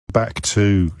back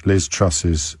to Liz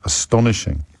Truss's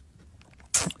astonishing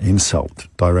insult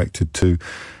directed to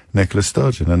Nicola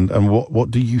Sturgeon, and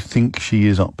what do you think she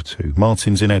is up to?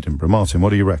 Martin's in Edinburgh. Martin,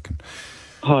 what do you reckon?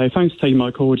 Hi, thanks for taking my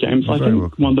call, James. I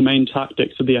think one of the main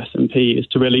tactics of the SNP is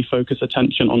to really focus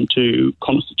attention onto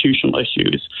constitutional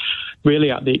issues,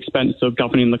 really at the expense of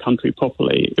governing the country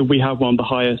properly. We have one of the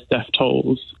highest death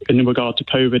tolls in regard to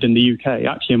COVID in the UK.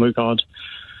 Actually, in regard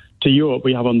to Europe,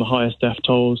 we have one of the highest death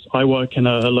tolls. I work in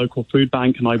a local food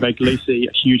bank, and I regularly see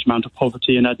a huge amount of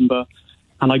poverty in Edinburgh.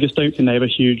 And I just don't think they have a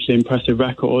hugely impressive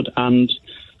record. And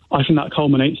I think that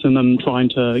culminates in them trying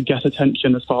to get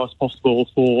attention as far as possible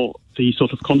for the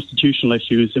sort of constitutional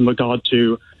issues in regard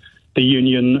to the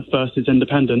union versus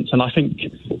independence. And I think,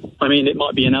 it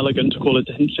might be inelegant to call it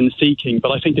attention-seeking,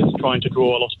 but I think it's trying to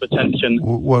draw a lot of attention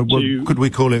to... Could we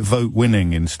call it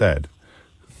vote-winning instead?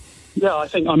 Yeah, I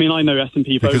know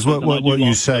SNP voters... Because what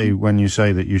you say when you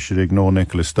say that you should ignore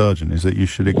Nicola Sturgeon is that you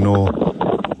should ignore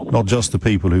not just the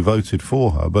people who voted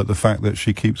for her, but the fact that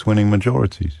she keeps winning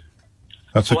majorities.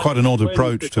 That's quite an odd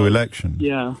approach to elections.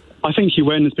 Yeah, I think she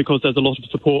wins because there's a lot of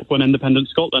support for an independent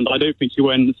Scotland. I don't think she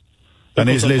wins... And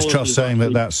is Liz Truss saying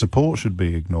that support should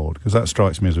be ignored? Because that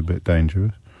strikes me as a bit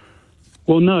dangerous.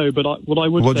 Well, no, but what I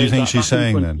would say... What do you think she's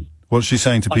saying then? What's she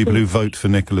saying to people who vote for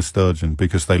Nicola Sturgeon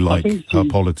because they like her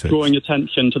politics? Drawing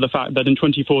attention to the fact that in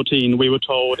 2014 we were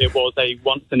told it was a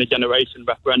once-in-a-generation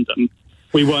referendum.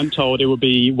 We weren't told it would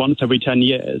be once every 10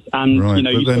 years. And, right,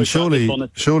 but then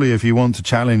surely if you want to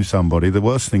challenge somebody, the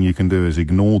worst thing you can do is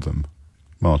ignore them,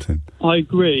 Martin. I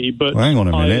agree, but... Well, hang on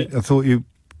a minute. I thought you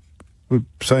were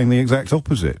saying the exact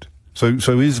opposite. So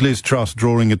is Liz Truss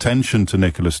drawing attention to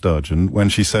Nicola Sturgeon when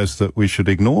she says that we should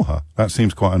ignore her? That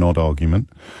seems quite an odd argument.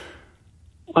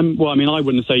 I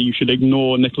wouldn't say you should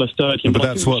ignore Nicola Sturgeon. But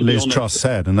that's what Liz Truss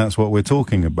said, and that's what we're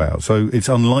talking about. So it's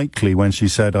unlikely when she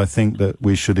said, I think that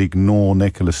we should ignore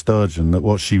Nicola Sturgeon, that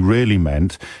what she really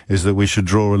meant is that we should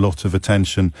draw a lot of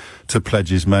attention to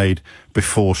pledges made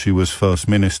before she was First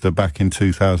Minister back in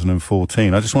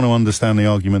 2014. I just want to understand the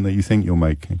argument that you think you're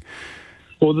making.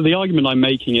 Well, the argument I'm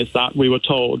making is that we were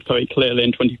told very clearly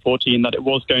in 2014 that it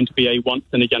was going to be a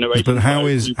once-in-a-generation... But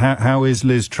how is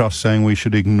Liz Truss saying we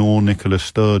should ignore Nicola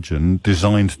Sturgeon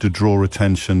designed to draw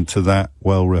attention to that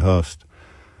well-rehearsed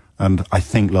and, I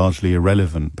think, largely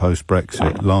irrelevant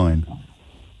post-Brexit line?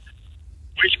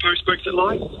 Which post-Brexit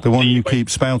line? The one you keep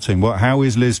spouting. How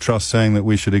is Liz Truss saying that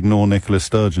we should ignore Nicola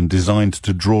Sturgeon designed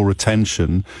to draw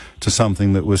attention to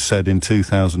something that was said in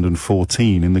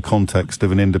 2014 in the context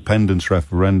of an independence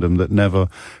referendum that never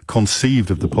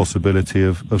conceived of the possibility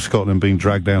of Scotland being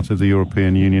dragged out of the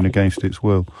European Union against its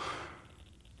will?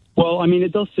 Well,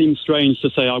 it does seem strange to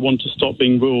say I want to stop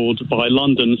being ruled by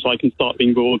London so I can start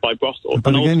being ruled by Brussels.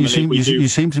 But again, you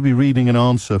seem to be reading an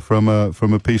answer from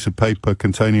a piece of paper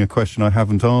containing a question I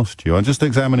haven't asked you. I'm just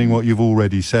examining what you've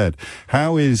already said.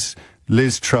 How is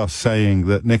Liz Truss saying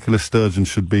that Nicola Sturgeon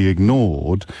should be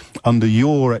ignored under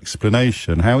your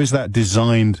explanation? How is that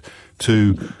designed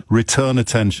to return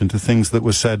attention to things that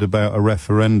were said about a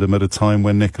referendum at a time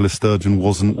when Nicola Sturgeon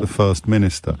wasn't the First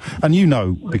Minister? And you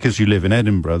know, because you live in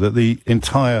Edinburgh, that the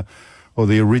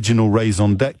original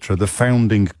raison d'etre, the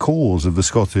founding cause of the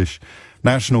Scottish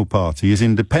National Party is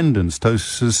independence. To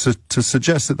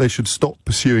suggest that they should stop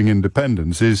pursuing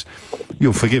independence is,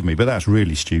 you'll forgive me, but that's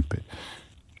really stupid.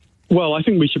 Well, I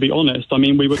think we should be honest.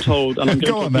 We were told... And I'm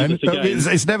going Go on, then.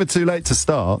 It's never too late to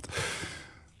start.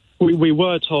 We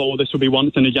were told this would be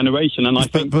once in a generation, and I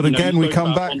think... But again, we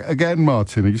come back again,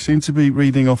 Martin. You seem to be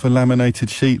reading off a laminated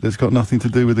sheet that's got nothing to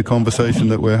do with the conversation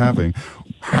that we're having.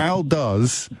 How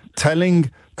does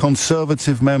telling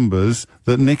Conservative members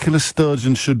that Nicola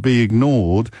Sturgeon should be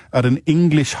ignored at an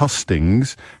English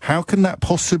hustings, how can that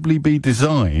possibly be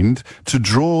designed to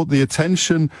draw the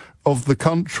attention of the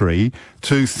country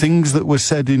to things that were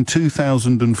said in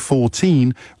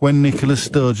 2014 when Nicola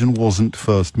Sturgeon wasn't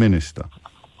First Minister?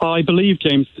 I believe,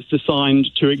 James, it's designed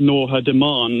to ignore her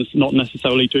demands, not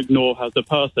necessarily to ignore her as a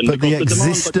person. But the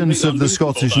existence of the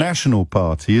Scottish National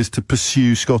Party is to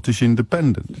pursue Scottish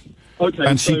independence. Okay,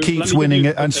 and she keeps winning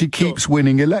it, and she keeps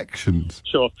winning elections.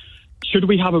 Sure. Should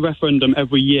we have a referendum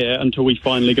every year until we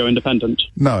finally go independent?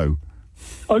 No.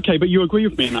 Okay, but you agree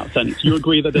with me in that sense. You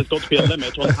agree that there's got to be a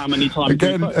limit on how many times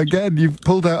we vote. Again, you've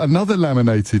pulled out another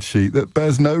laminated sheet that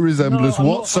bears no resemblance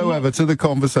whatsoever to the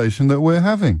conversation that we're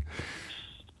having.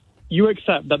 You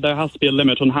accept that there has to be a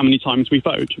limit on how many times we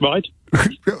vote, right?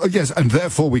 Yes, and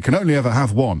therefore we can only ever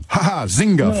have one. Ha-ha,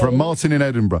 zinger from Martin in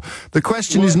Edinburgh. The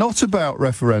question is not about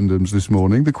referendums this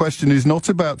morning. The question is not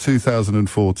about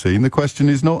 2014. The question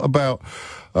is not about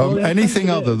anything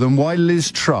other than why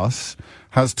Liz Truss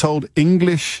has told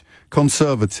English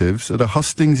Conservatives at a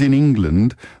hustings in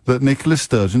England that Nicola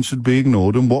Sturgeon should be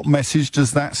ignored, and what message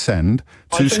does that send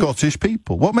to Scottish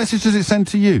people? What message does it send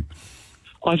to you?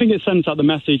 I think it sends out the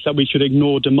message that we should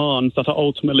ignore demands that are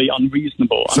ultimately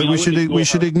unreasonable. So we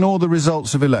should ignore the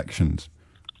results of elections.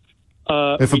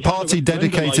 If a party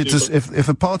dedicated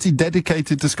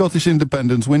to Scottish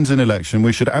independence wins an election,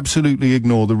 we should absolutely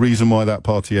ignore the reason why that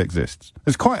party exists.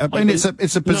 It's quite.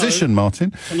 It's a position, no,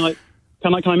 Martin.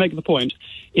 Can I make the point?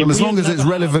 Well, as long as it's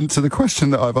relevant to the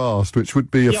question that I've asked, which would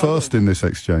be a first in this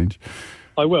exchange.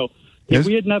 I will. If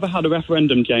we had never had a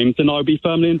referendum, James, then I would be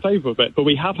firmly in favour of it. But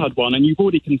we have had one, and you've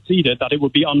already conceded that it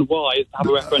would be unwise to have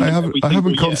a referendum. I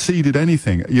haven't conceded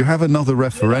anything. You have another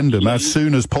referendum as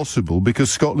soon as possible,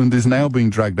 because Scotland is now being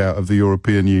dragged out of the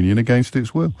European Union against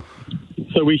its will.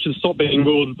 So we should stop being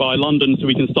ruled by London so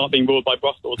we can start being ruled by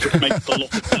Brussels, which makes a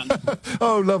lot of sense.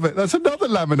 Oh, love it. That's another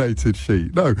laminated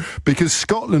sheet. No, because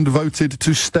Scotland voted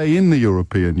to stay in the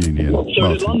European Union.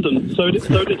 So did London. So did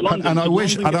London. And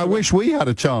I wish we had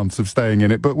a chance of staying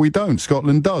in it, but we don't.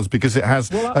 Scotland does, because it has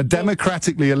a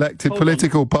democratically elected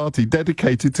political party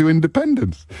dedicated to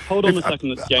independence. Hold on a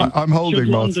second, James. I'm holding,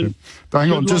 Martin.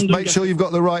 Hang on, just make sure you've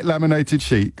got the right laminated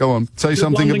sheet. Go on, say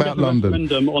something about London.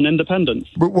 Referendum on independence.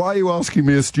 But why are you asking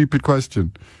me a stupid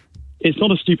question? It's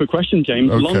not a stupid question,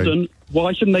 James. Okay. London,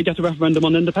 why shouldn't they get a referendum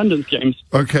on independence, James?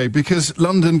 Okay, because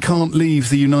London can't leave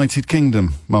the United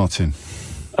Kingdom, Martin.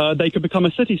 They could become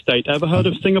a city-state. Ever heard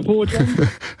of Singapore, James?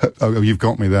 Oh, you've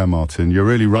got me there, Martin. You're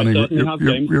really running.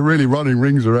 You're really running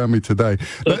rings around me today.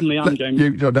 Certainly am,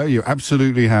 James. No, you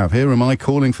absolutely have. Here am I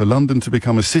calling for London to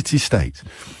become a city-state.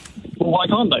 Well, why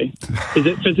can't they? Is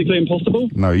it physically impossible?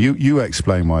 No, you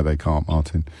explain why they can't,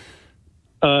 Martin.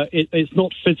 It's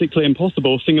not physically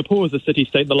impossible. Singapore was a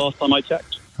city-state the last time I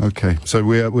checked. Okay, so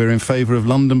we're in favour of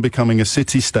London becoming a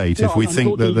city-state if we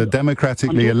think that the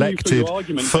democratically elected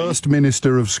First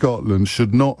Minister of Scotland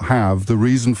should not have the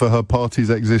reason for her party's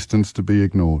existence to be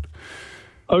ignored.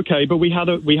 Okay, but we had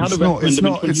a referendum in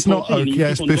 2014. It's not okay.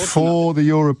 Yes, before the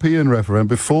European referendum,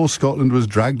 before Scotland was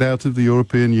dragged out of the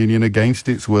European Union against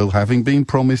its will, having been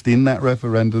promised in that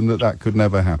referendum that could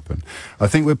never happen. I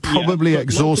think we're probably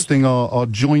exhausting our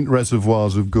joint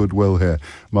reservoirs of goodwill here,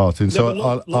 Martin. So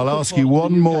I'll ask you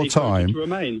one more time.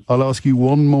 I'll ask you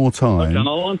one more time. Okay, and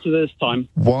I'll answer this time.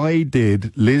 Why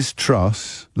did Liz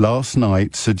Truss last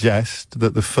night suggest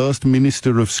that the First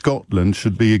Minister of Scotland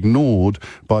should be ignored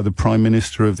by the Prime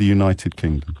Minister of the United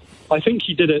Kingdom? I think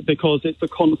he did it because it's a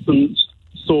constant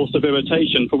source of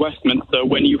irritation for Westminster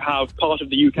when you have part of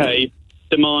the UK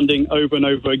demanding over and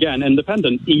over again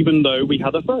independence, even though we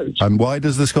had a vote. And why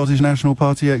does the Scottish National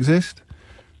Party exist?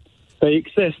 They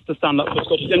exist to stand up for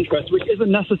Scottish interests, which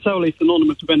isn't necessarily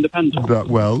synonymous with independence.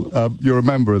 You're a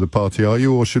member of the party, are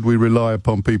you, or should we rely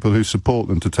upon people who support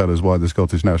them to tell us why the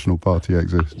Scottish National Party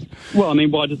exists? Well, I mean,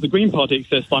 why does the Green Party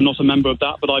exist? I'm not a member of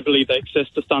that, but I believe they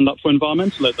exist to stand up for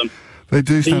environmentalism. They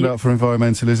do stand up for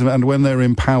environmentalism, and when they're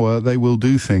in power, they will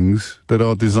do things that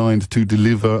are designed to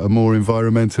deliver a more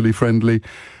environmentally friendly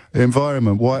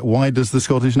environment. Why does the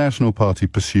Scottish National Party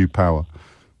pursue power?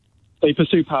 They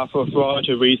pursue power for a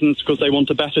variety of reasons, because they want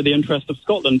to better the interest of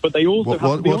Scotland, but they also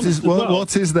have to be honest as well.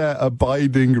 What is their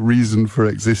abiding reason for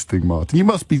existing, Martin? You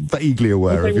must be vaguely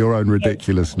aware of your own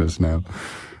ridiculousness now.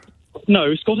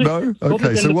 No, Scottish... No?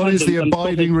 Okay, so what is the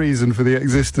abiding reason for the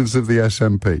existence of the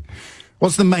SNP?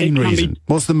 What's the main reason?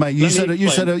 What's the main? You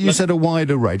said a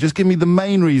wide array. Just give me the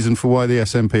main reason for why the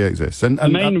SNP exists. And the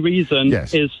main reason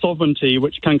is sovereignty,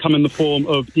 which can come in the form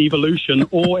of devolution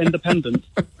or independence.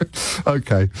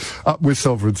 Okay, up with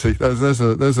sovereignty.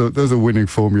 There's a winning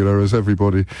formula, as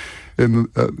everybody in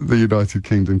the United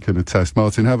Kingdom can attest.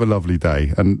 Martin, have a lovely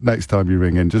day. And next time you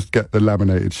ring in, just get the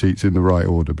laminated sheets in the right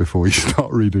order before you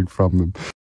start reading from them.